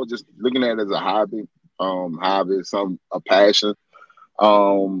point I was just looking at it as a hobby, a passion.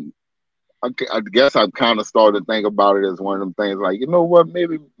 I guess I've kind of started to think about it as one of them things. Like, you know what?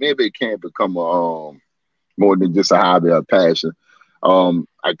 Maybe it can become a more than just a hobby or a passion.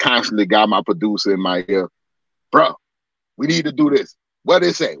 I constantly got my producer in my ear, bro. We need to do this. What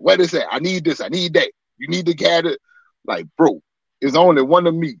is it? What is it? I need this. I need that. You need to get it. Like, bro, it's only one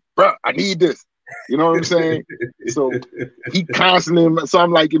of me, bro. I need this. You know what I'm saying? So he constantly. So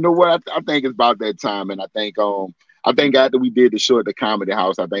I'm like, you know what? I think it's about that time, and I think after we did the show at the Comedy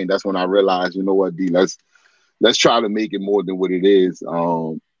House, I think that's when I realized, you know what, D, let's try to make it more than what it is.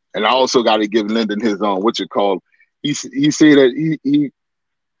 And I also got to give Lyndon his he said that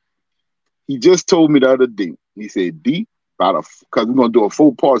he just told me the other day. He said, D, because we're gonna do a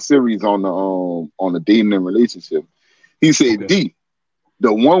 4-part series on the dating and relationship. He said, okay. D,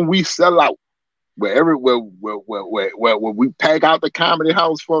 the one we sell out. Where we pack out the Comedy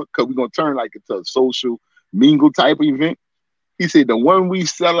House for, because we're gonna turn like into a social mingle type of event. He said the one we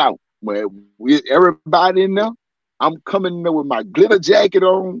sell out, where everybody in there, I'm coming in there with my glitter jacket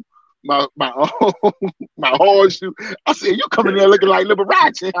on, my horseshoe. I said, you coming in there looking like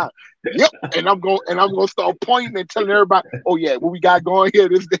Liberace, huh? Yep. And I'm gonna start pointing and telling everybody, oh yeah, what we got going here,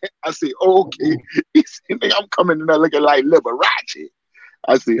 this, that. I said, oh, okay. He said, I'm coming in there looking like Liberace.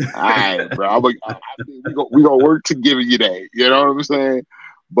 I said, all right, bro. We gonna work to give you that. You know what I'm saying?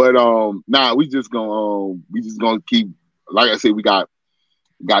 But we just gonna keep. Like I said, we got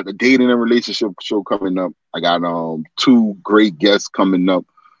the dating and relationship show coming up. I got 2 great guests coming up.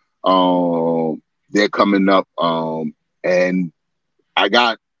 They're coming up. And I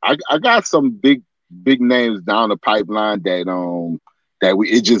got some big names down the pipeline that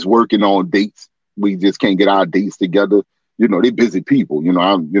it's just working on dates. We just can't get our dates together. You know, they busy people, you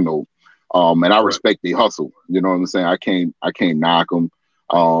know, and I respect their hustle. You know what I'm saying? I can't knock them.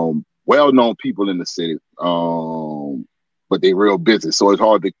 Well-known people in the city, but they real busy. So it's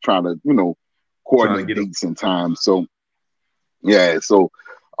hard to try to, coordinate dates and time. So, yeah. So,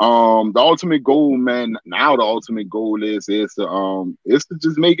 the ultimate goal, man, now the ultimate goal is to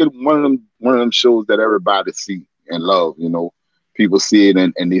just make it one of them shows that everybody see and love, people see it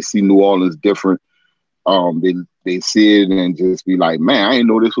and they see New Orleans different. They see it and just be like, man, I didn't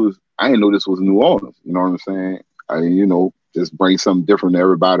know this was New Orleans. You know what I'm saying? Just bring something different to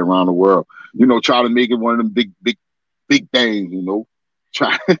everybody around the world. Try to make it one of them big things,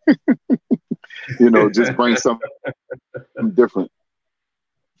 try, just bring something different.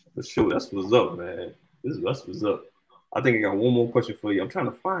 For sure. That's what's up, man. That's what's up. I think I got one more question for you. I'm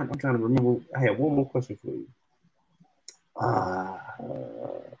trying to remember. I had one more question for you. I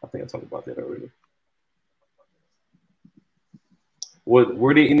think I talked about that already.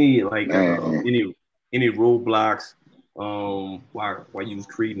 Were there any any roadblocks while you was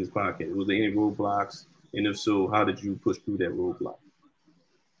creating this podcast? Was there any roadblocks? And if so, how did you push through that roadblock?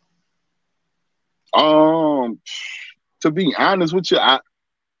 To be honest with you,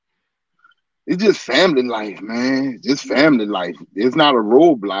 it's just family life, man. Just family life. It's not a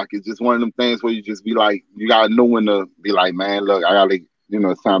roadblock. It's just one of them things where you just be like, you gotta know when to be like, man, look, I gotta,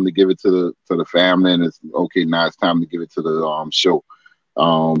 it's time to give it to the family, and it's okay. Now it's time to give it to the show.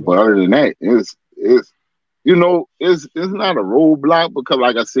 But other than that, it's not a roadblock because,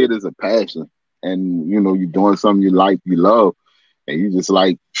 like I said, it's a passion, and you're doing something you like, you love, and you just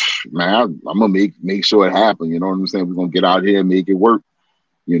like, man, I'm gonna make sure it happens. You know what I'm saying? We're gonna get out here and make it work.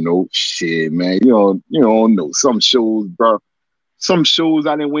 Shit, man. You don't know. Some shows, bro. Some shows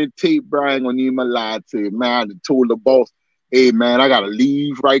I didn't win tape, bro. I ain't gonna even lie to you, man. I told the boss, hey, man, I gotta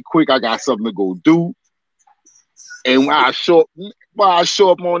leave right quick. I got something to go do. And when I show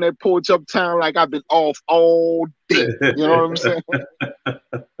up on that porch uptown, like I've been off all day. You know what I'm saying?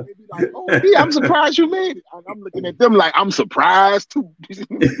 They be like, oh, yeah, I'm surprised you made it. I'm looking at them like I'm surprised too.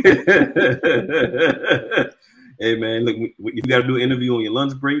 Hey man, look, if you got to do an interview on your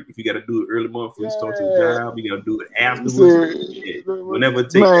lunch break, if you got to do it early morning before you start your job, you got to do it afterwards. Whenever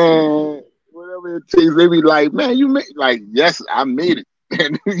it takes. Man, whatever it takes, they be like, man, you made like, yes, I made it.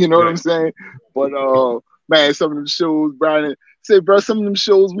 And you know what I'm saying? But man, some of them shows, Brian said, bro, some of them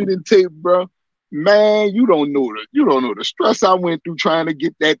shows we didn't tape, bro. Man, you don't know the stress I went through trying to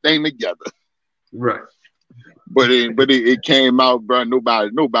get that thing together. Right. But it came out, bro.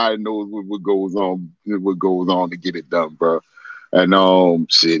 Nobody knows what goes on to get it done, bro.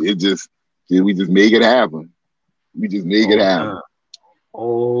 And shit, we just make it happen. We just make it happen.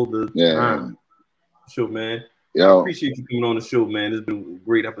 All the time. Sure, man. Yo. I appreciate you coming on the show, man. It's been a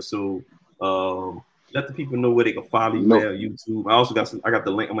great episode. Let the people know where they can follow you on YouTube. I also got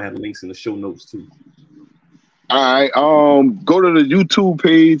the link. I'm gonna have the links in the show notes too. All right. Go to the YouTube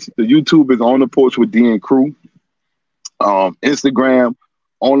page. The YouTube is On the Porch with D and Crew. Instagram,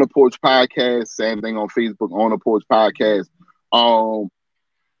 On the Porch Podcast. Same thing on Facebook, On the Porch Podcast. The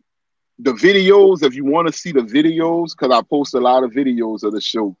videos, if you want to see the videos, because I post a lot of videos of the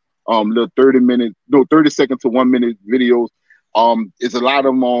show. Little 30 second to 1 minute videos. It's a lot of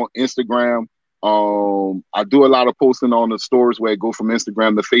them on Instagram. I do a lot of posting on the stores where I go from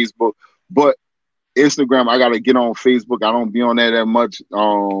Instagram to Facebook. But Instagram, I gotta get on Facebook. I don't be on there that much.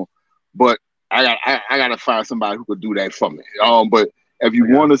 But I gotta find somebody who could do that for me. But if you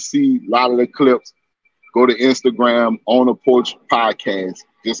want to see a lot of the clips, go to Instagram, On the Porch Podcast,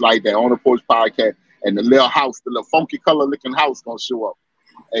 just like that, On the Porch Podcast, and the little house, the little funky color looking house gonna show up,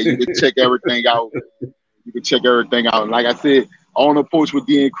 and you can check everything out. And like I said, On the Porch with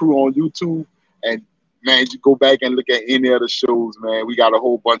D and Crew on YouTube, and man, you go back and look at any other shows, man. We got a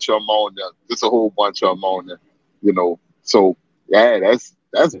whole bunch of them on there. Just a whole bunch of them on there, you know. So yeah, that's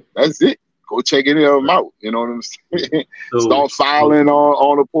it. Go check it out. You know what I'm saying? Start filing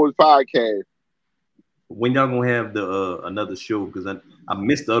on the Porch Podcast. When y'all gonna have the another show? Because I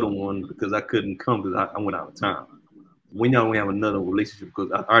missed the other one because I couldn't come because I went out of town. When y'all gonna have another relationship? Because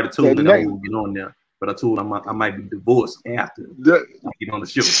I already told them that I won't get on there, but I told them I might be divorced after I get on the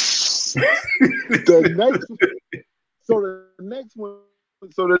show. The next one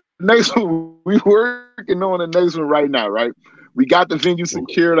we working on the next one right now, right? We got the venue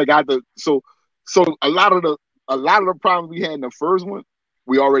secured. I got so a lot of the problems we had in the first one,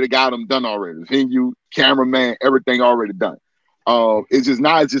 we already got them done already. Venue, cameraman, everything already done. It's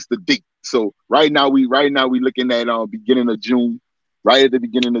just the date. So right now we looking at beginning of June, right at the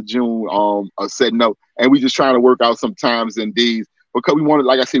beginning of June, setting up, and we just trying to work out some times and days because we want to,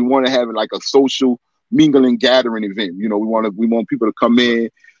 like I said, we want to have like a social mingling gathering event. You know, we want people to come in,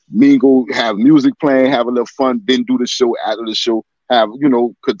 mingle, have music playing, have a little fun, then do the show after the show, have, you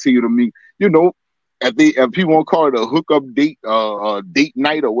know, continue to meet, you know, if people want to call it a hookup date, date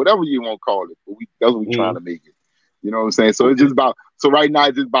night or whatever you want to call it, but that's what we're trying to make it. You know what I'm saying? So it's just about, right now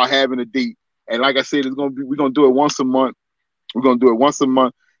it's just about having a date. And like I said, we're going to do it once a month. We're going to do it once a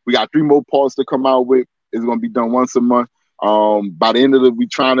month. We got 3 more parts to come out with. It's going to be done once a month. By the end of we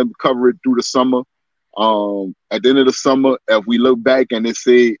trying to cover it through the summer. At the end of the summer, if we look back and they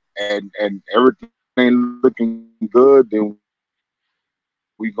say, and everything looking good, then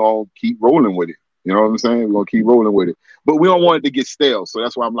we going to keep rolling with it. You know what I'm saying? We're going to keep rolling with it. But we don't want it to get stale. So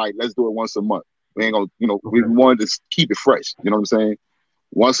that's why I'm like, let's do it once a month. We ain't going to, you know, we wanted to keep it fresh. You know what I'm saying?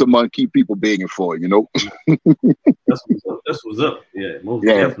 Once a month, keep people begging for it, you know? That's what's up. Yeah, most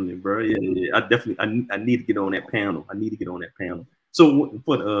definitely, bro. Yeah. I need to get on that panel. So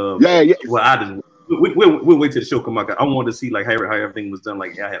for well, we'll wait till the show come out. I wanted to see like how everything was done.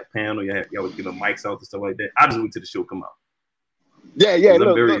 Like y'all had a panel, y'all was giving mics out and stuff like that. I just wait till the show come out. Yeah.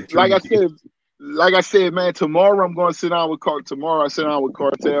 Look, like I said, man. Tomorrow I'm going to sit down with Tomorrow I sit down with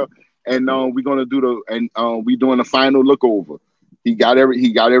Cartel, and we're gonna do we doing the final look over. He got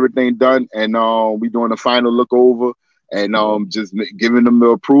everything done, and we doing the final look over, and just giving them the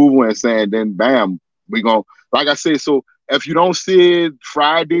approval and saying, then bam, we gonna, like I said. So if you don't see it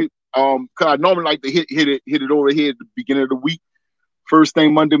Friday, cause I normally like to hit it over here at the beginning of the week, first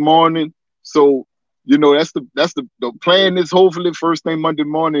thing Monday morning. So you know that's the plan is hopefully first thing Monday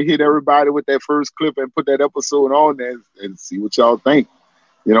morning, hit everybody with that first clip and put that episode on there and see what y'all think.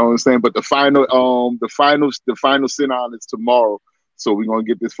 You know what I'm saying? But the final sit on is tomorrow. So we're gonna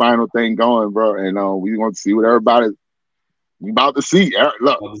get this final thing going, bro, and we're gonna see what we about to see.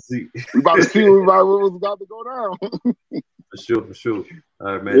 Look, we about to see what's about to go down. For sure.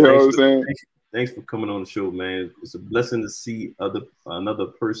 All right, man. You know what I'm saying? Thanks for coming on the show, man. It's a blessing to see another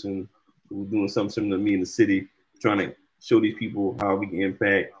person who's doing something similar to me in the city, trying to show these people how we can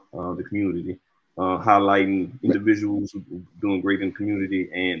impact the community, highlighting individuals who are doing great in the community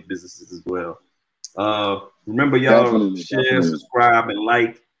and businesses as well. Remember, y'all Definitely, share, definitely. subscribe, and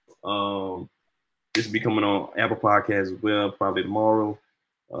like. This will be coming on Apple Podcasts as well, probably tomorrow.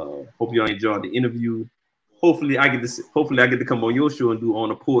 Hope y'all enjoyed the interview. Hopefully, I get to come on your show and do On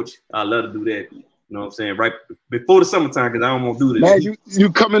the Porch. I love to do that. You know what I'm saying? Right before the summertime, because I don't want to do this. Man,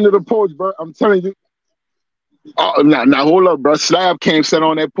 you come into the porch, bro. I'm telling you. Oh, now hold up, bro. Slab came set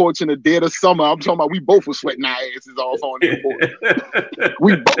on that porch in the dead of summer. I'm talking about we both were sweating our asses off on that porch.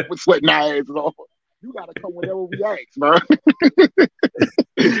 We both were sweating our asses off. You gotta come whenever we ask, bro.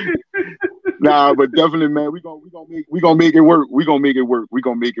 Nah, but definitely, man, we gonna make it work. We gonna make it work. We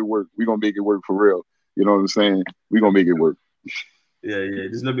gonna make it work. We gonna make it work for real. You know what I'm saying? We gonna make it work. Yeah.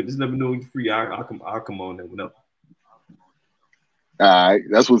 Just let me know when you're free. I'll come on there. Whenever. All right,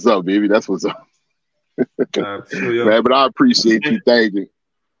 that's what's up, baby. That's what's up. Sure, man, but I appreciate you. Thank you.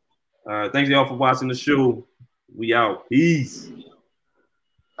 Thanks y'all for watching the show. We out. Peace.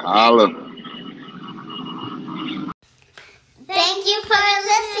 Holla.